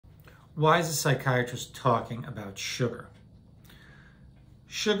Why is a psychiatrist talking about sugar?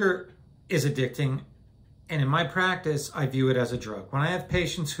 Sugar is addicting, and in my practice, I view it as a drug. When I have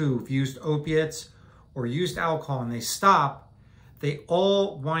patients who've used opiates or used alcohol and they stop, they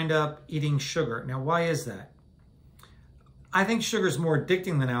all wind up eating sugar. Now, why is that? I think sugar is more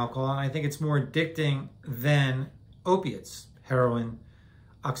addicting than alcohol, and I think it's more addicting than opiates, heroin,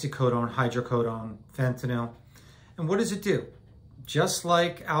 oxycodone, hydrocodone, fentanyl. And what does it do? Just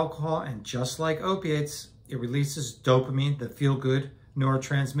like alcohol and just like opiates, it releases dopamine, the feel-good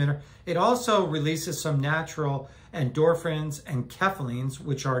neurotransmitter. It also releases some natural endorphins and kephalines,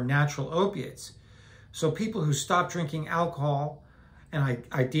 which are natural opiates. So people who stop drinking alcohol, and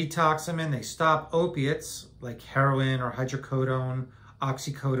I detox them and they stop opiates like heroin or hydrocodone,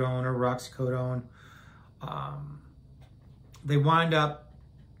 oxycodone or roxicodone, they wind up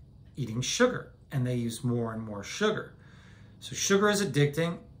eating sugar and they use more and more sugar. So sugar is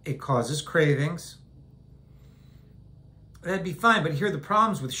addicting. It causes cravings. That'd be fine, but here are the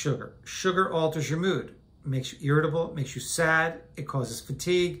problems with sugar. Sugar alters your mood. It makes you irritable, it makes you sad, it causes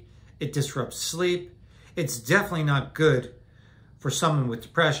fatigue, it disrupts sleep. It's definitely not good for someone with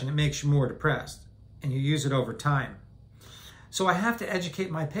depression. It makes you more depressed, and you use it over time. So I have to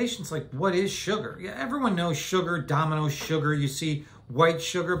educate my patients, like, what is sugar? Yeah, everyone knows sugar, Domino sugar, you see white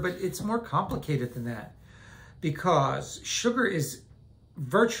sugar, but it's more complicated than that, because sugar is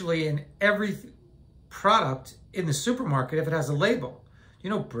virtually in every product in the supermarket if it has a label. You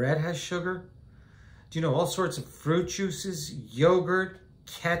know, bread has sugar. Do you know all sorts of fruit juices, yogurt,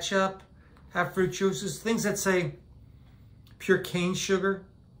 ketchup have fruit juices, things that say pure cane sugar,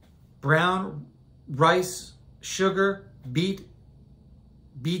 brown rice sugar, beet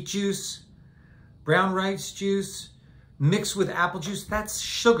juice, brown rice juice, mixed with apple juice, that's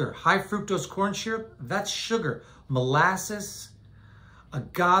sugar. High fructose corn syrup, that's sugar. Molasses,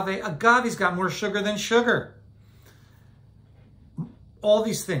 agave. Agave's got more sugar than sugar. All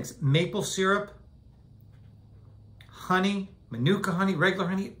these things, maple syrup, honey, manuka honey, regular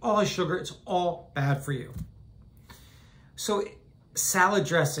honey, all is sugar. It's all bad for you. So salad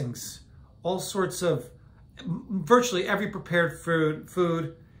dressings, all sorts of, virtually every prepared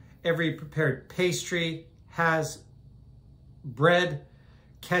food, every prepared pastry has bread,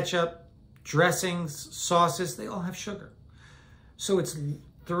 ketchup, dressings, sauces, they all have sugar. So it's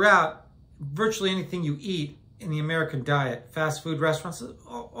throughout virtually anything you eat in the American diet, fast food restaurants,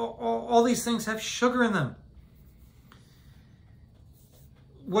 all these things have sugar in them.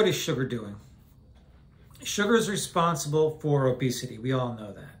 What is sugar doing? Sugar is responsible for obesity. We all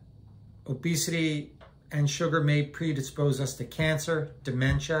know that. Obesity and sugar may predispose us to cancer,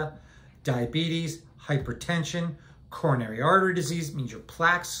 dementia, diabetes, hypertension, coronary artery disease, means your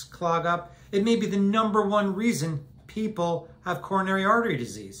plaques clog up. It may be the #1 reason people have coronary artery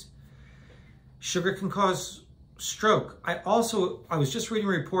disease. Sugar can cause stroke. I was just reading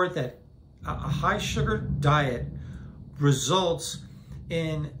a report that a high sugar diet results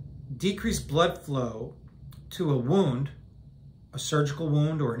in decreased blood flow to a wound, a surgical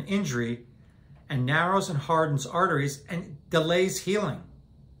wound or an injury, and narrows and hardens arteries and delays healing.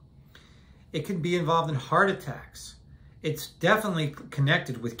 It can be involved in heart attacks. It's definitely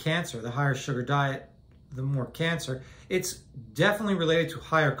connected with cancer. The higher sugar diet, the more cancer. It's definitely related to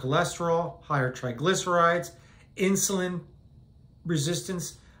higher cholesterol, higher triglycerides, insulin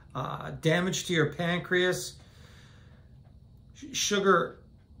resistance, damage to your pancreas. Sugar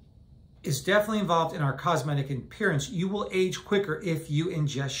is definitely involved in our cosmetic appearance. You will age quicker if you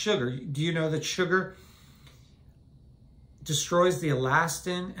ingest sugar. Do you know that sugar destroys the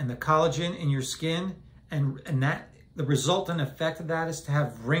elastin and the collagen in your skin? And that the resultant effect of that is to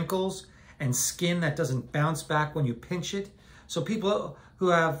have wrinkles and skin that doesn't bounce back when you pinch it. So people who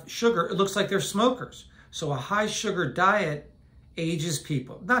have sugar, it looks like they're smokers. So a high sugar diet ages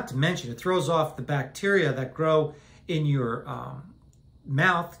people. Not to mention, it throws off the bacteria that grow in your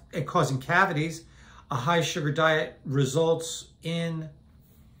mouth and causing cavities. A high sugar diet results in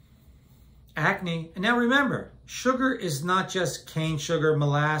acne. And now remember, sugar is not just cane sugar,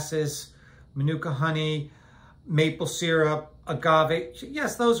 molasses, manuka honey, maple syrup, agave.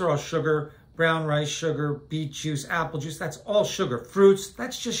 Yes, those are all sugar. Brown rice sugar, beet juice, apple juice, that's all sugar. Fruits,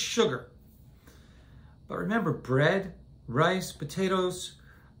 that's just sugar. But remember, bread, rice, potatoes,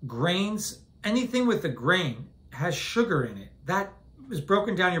 grains, anything with a grain has sugar in it. That is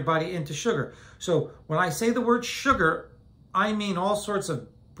broken down your body into sugar. So when I say the word sugar, I mean all sorts of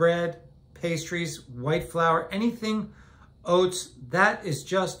bread, pastries, white flour, anything, oats, that is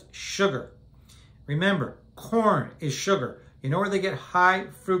just sugar. Remember, corn is sugar. You know where they get high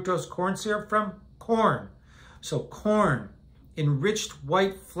fructose corn syrup from? Corn. So corn enriched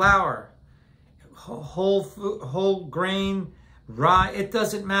white flour, whole grain, rye, it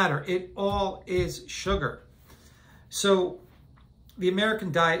doesn't matter. It all is sugar. So the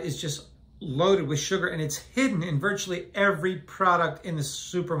American diet is just loaded with sugar, and it's hidden in virtually every product in the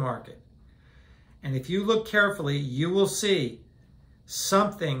supermarket. And if you look carefully, you will see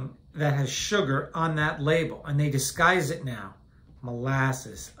something that has sugar on that label, and they disguise it now.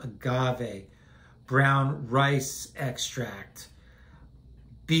 Molasses, agave, brown rice extract,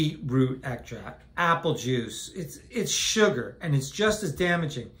 beetroot extract, apple juice. It's sugar, and it's just as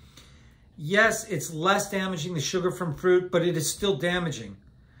damaging. Yes, it's less damaging than sugar from fruit, but it is still damaging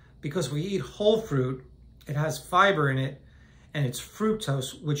because we eat whole fruit. It has fiber in it, and it's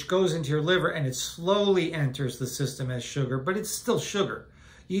fructose, which goes into your liver, and it slowly enters the system as sugar, but it's still sugar.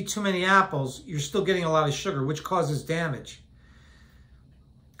 You eat too many apples, you're still getting a lot of sugar, which causes damage.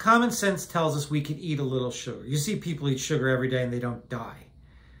 Common sense tells us we can eat a little sugar. You see people eat sugar every day and they don't die.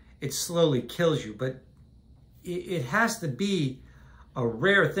 It slowly kills you, but it has to be a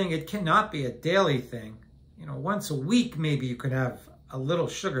rare thing. It cannot be a daily thing. You know, once a week, maybe you could have a little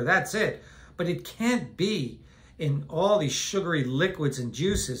sugar, that's it. But it can't be in all these sugary liquids and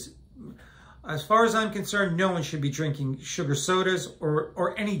juices. As far as I'm concerned, no one should be drinking sugar sodas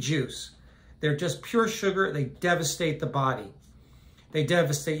or any juice. They're just pure sugar. They devastate the body. They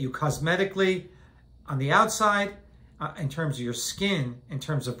devastate you cosmetically on the outside, in terms of your skin, in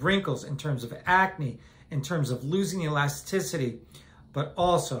terms of wrinkles, in terms of acne, in terms of losing elasticity, but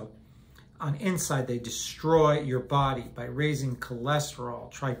also on inside, they destroy your body by raising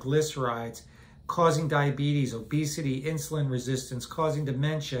cholesterol, triglycerides, causing diabetes, obesity, insulin resistance, causing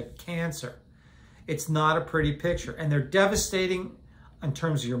dementia, cancer. It's not a pretty picture. And they're devastating in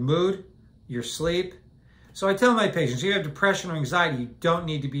terms of your mood, your sleep. So I tell my patients, if you have depression or anxiety, you don't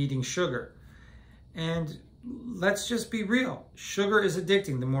need to be eating sugar. And let's just be real. Sugar is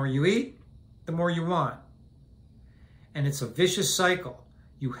addicting. The more you eat, the more you want. And it's a vicious cycle.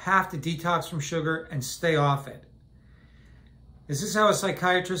 You have to detox from sugar and stay off it. This is how a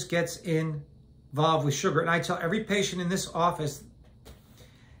psychiatrist gets involved with sugar. And I tell every patient in this office,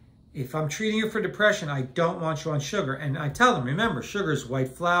 if I'm treating you for depression, I don't want you on sugar. And I tell them, remember, sugar is white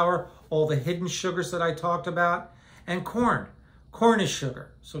flour, all the hidden sugars that I talked about, and corn. Corn is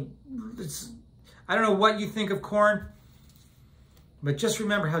sugar. So I don't know what you think of corn, but just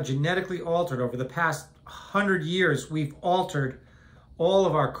remember how genetically altered over the past 100 years, we've altered all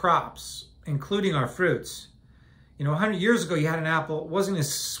of our crops, including our fruits. You know, 100 years ago, you had an apple, it wasn't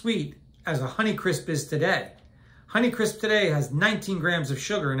as sweet as a Honeycrisp is today. Honeycrisp today has 19 grams of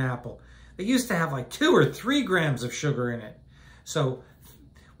sugar in apple. They used to have like 2 or 3 grams of sugar in it. So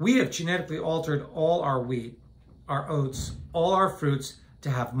we have genetically altered all our wheat, our oats, all our fruits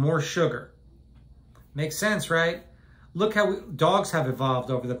to have more sugar. Makes sense, right? Look how dogs have evolved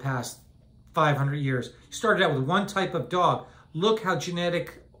over the past 500 years. You started out with one type of dog. Look how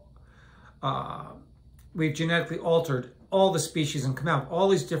we've genetically altered all the species and come out with all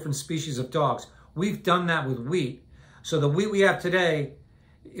these different species of dogs. We've done that with wheat. So the wheat we have today,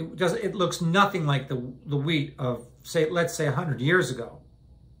 it looks nothing like the wheat of, let's say 100 years ago.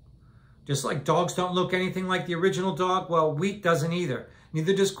 Just like dogs don't look anything like the original dog, well, wheat doesn't either.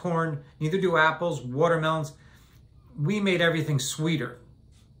 Neither does corn, neither do apples, watermelons. We made everything sweeter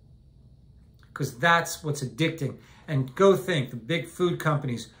because that's what's addicting. And go think, the big food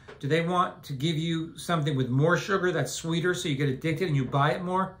companies, do they want to give you something with more sugar that's sweeter so you get addicted and you buy it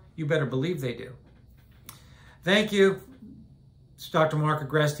more? You better believe they do. Thank you. It's Dr. Mark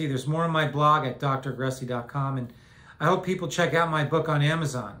Agresti. There's more on my blog at dragresti.com. And I hope people check out my book on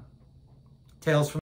Amazon, Tales from